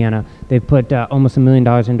Louisiana. They've put almost $1 million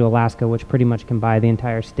into Alaska, which pretty much can buy the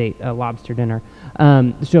entire state a lobster dinner.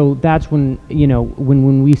 So that's when,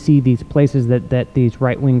 when we see these places that these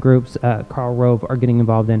right-wing groups, Karl Rove, are getting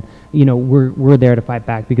involved in, we're there to fight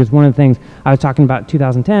back. Because one of the things I was talking about,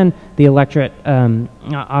 2010, the electorate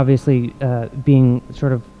obviously being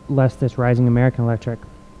sort of less this rising American electorate.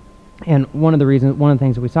 And one of the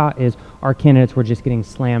things that we saw is our candidates were just getting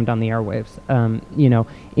slammed on the airwaves.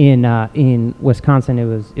 In Wisconsin,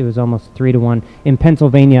 it was almost 3-1. In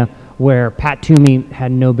Pennsylvania, where Pat Toomey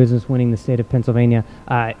had no business winning the state of Pennsylvania,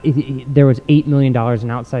 there was $8 million in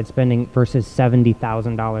outside spending versus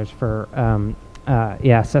 $70,000 for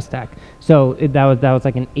Sestak. So that was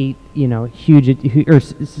like an huge, or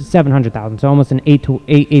 700,000. So almost an 8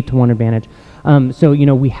 to 1 advantage. So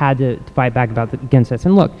we had to fight back against this.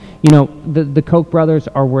 And look, the Koch brothers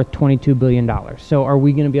are worth $22 billion. So are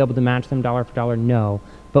we going to be able to match them dollar for dollar? No,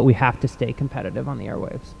 but we have to stay competitive on the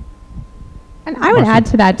airwaves. And I would add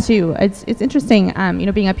to that too. It's interesting, you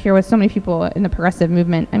know, being up here with so many people in the progressive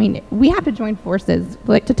movement. I mean, we have to join forces.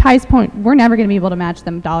 Like to Ty's point, we're never going to be able to match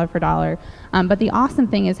them dollar for dollar. But the awesome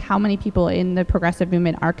thing is how many people in the progressive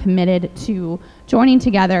movement are committed to joining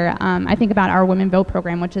together. I think about our Women Vote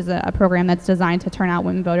program, which is a program that's designed to turn out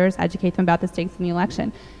women voters, educate them about the stakes in the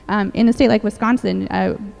election. In a state like Wisconsin,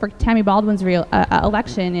 for Tammy Baldwin's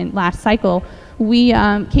election in last cycle, we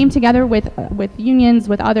came together with unions,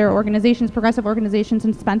 with other organizations, progressive organizations,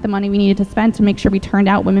 and spent the money we needed to spend to make sure we turned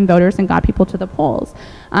out women voters and got people to the polls.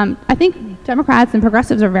 I think Democrats and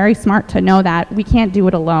progressives are very smart to know that we can't do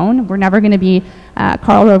it alone. We're never going to be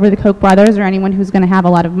Carl Rover, the Koch brothers, or anyone who's going to have a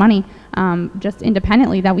lot of money just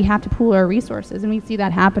independently, that we have to pool our resources. And we see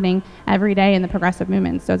that happening every day in the progressive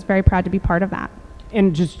movement. So it's very proud to be part of that.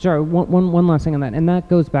 And just, sorry, one last thing on that, and that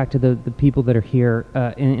goes back to the people that are here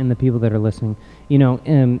and the people that are listening. You know,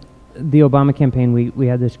 in the Obama campaign, we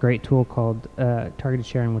had this great tool called targeted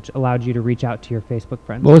sharing, which allowed you to reach out to your Facebook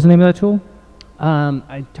friends. What was the name of that tool?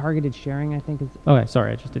 Targeted sharing, I think is. Okay,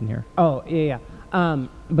 sorry, I just didn't hear. Oh, yeah.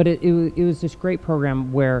 But it was this great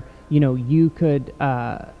program where, you know, you could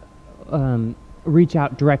reach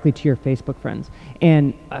out directly to your Facebook friends.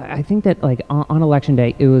 And I think that, like, on election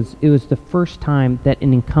day, it was the first time that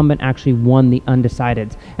an incumbent actually won the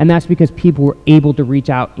undecideds. And that's because people were able to reach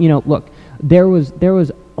out. You know, look, there was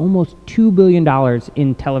almost $2 billion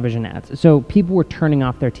in television ads. So people were turning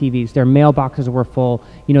off their TVs, their mailboxes were full,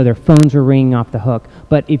 you know, their phones were ringing off the hook.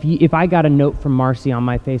 But if I got a note from Marcy on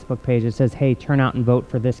my Facebook page that says, hey, turn out and vote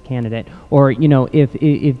for this candidate, or, you know,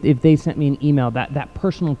 if they sent me an email, that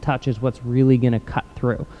personal touch is what's really going to cut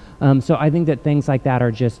through. So I think that things like that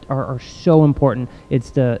are so important.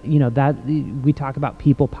 It's you know, that we talk about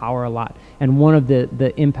people power a lot, and one of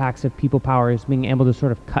the impacts of people power is being able to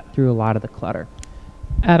sort of cut through a lot of the clutter.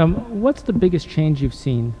 Adam, what's the biggest change you've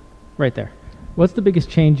seen right there? What's the biggest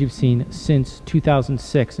change you've seen since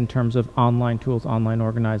 2006 in terms of online tools, online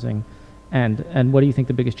organizing, and what do you think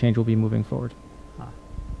the biggest change will be moving forward?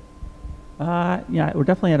 Yeah, we're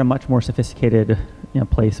definitely at a much more sophisticated, you know,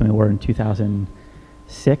 place than we were in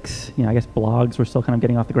 2006. You know, I guess blogs were still kind of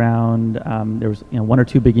getting off the ground. There was, you know, one or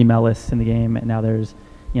two big email lists in the game, and now there's,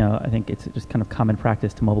 you know, I think it's just kind of common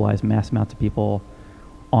practice to mobilize mass amounts of people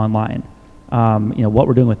online. You know, what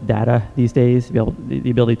we're doing with data these days, the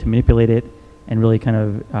ability to manipulate it and really kind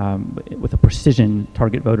of, with a precision,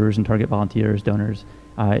 target voters and target volunteers, donors,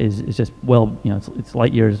 is just, well, you know, it's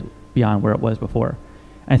light years beyond where it was before.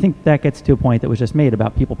 And I think that gets to a point that was just made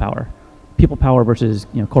about people power versus,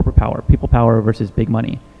 you know, corporate power, people power versus big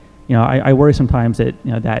money. You know, I worry sometimes that,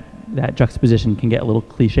 you know, that juxtaposition can get a little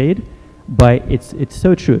cliched, but it's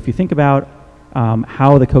so true. If you think about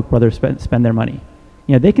how the Koch brothers spend their money.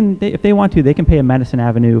 You know, if they want to, they can pay a Madison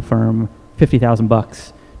Avenue firm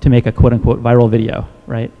 $50,000 to make a quote-unquote viral video,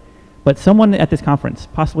 right? But someone at this conference,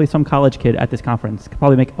 possibly some college kid at this conference, could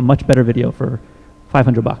probably make a much better video for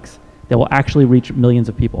 $500 that will actually reach millions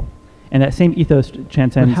of people. And that same ethos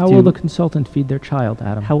transcends. But how will the consultant feed their child,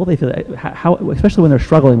 Adam? How will they feel that? How, especially when they're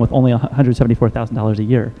struggling with only $174,000 a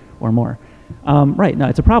year or more. Right, no,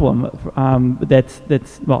 it's a problem. That's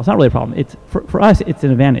well, it's not really a problem. It's for us, it's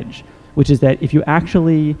an advantage, which is that if you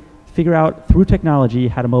actually figure out through technology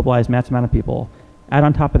how to mobilize mass amount of people, add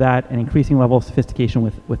on top of that an increasing level of sophistication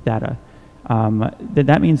with data,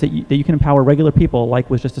 that means that you can empower regular people, like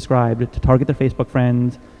was just described, to target their Facebook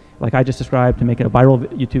friends, like I just described, to make it a viral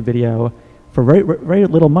YouTube video for very, very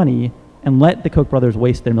little money, and let the Koch brothers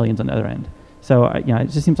waste their millions on the other end. So you know, it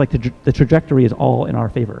just seems like the trajectory is all in our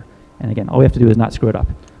favor. And again, all we have to do is not screw it up.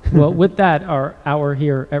 Well, with that, our hour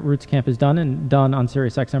here at Rootscamp is done, and done on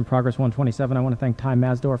Sirius XM Progress 127. I want to thank Ty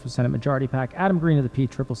Masdorf of Senate Majority PAC, Adam Green of the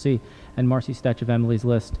PCCC, and Marcy Stetch of Emily's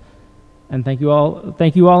List. And thank you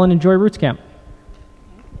all, and enjoy Rootscamp.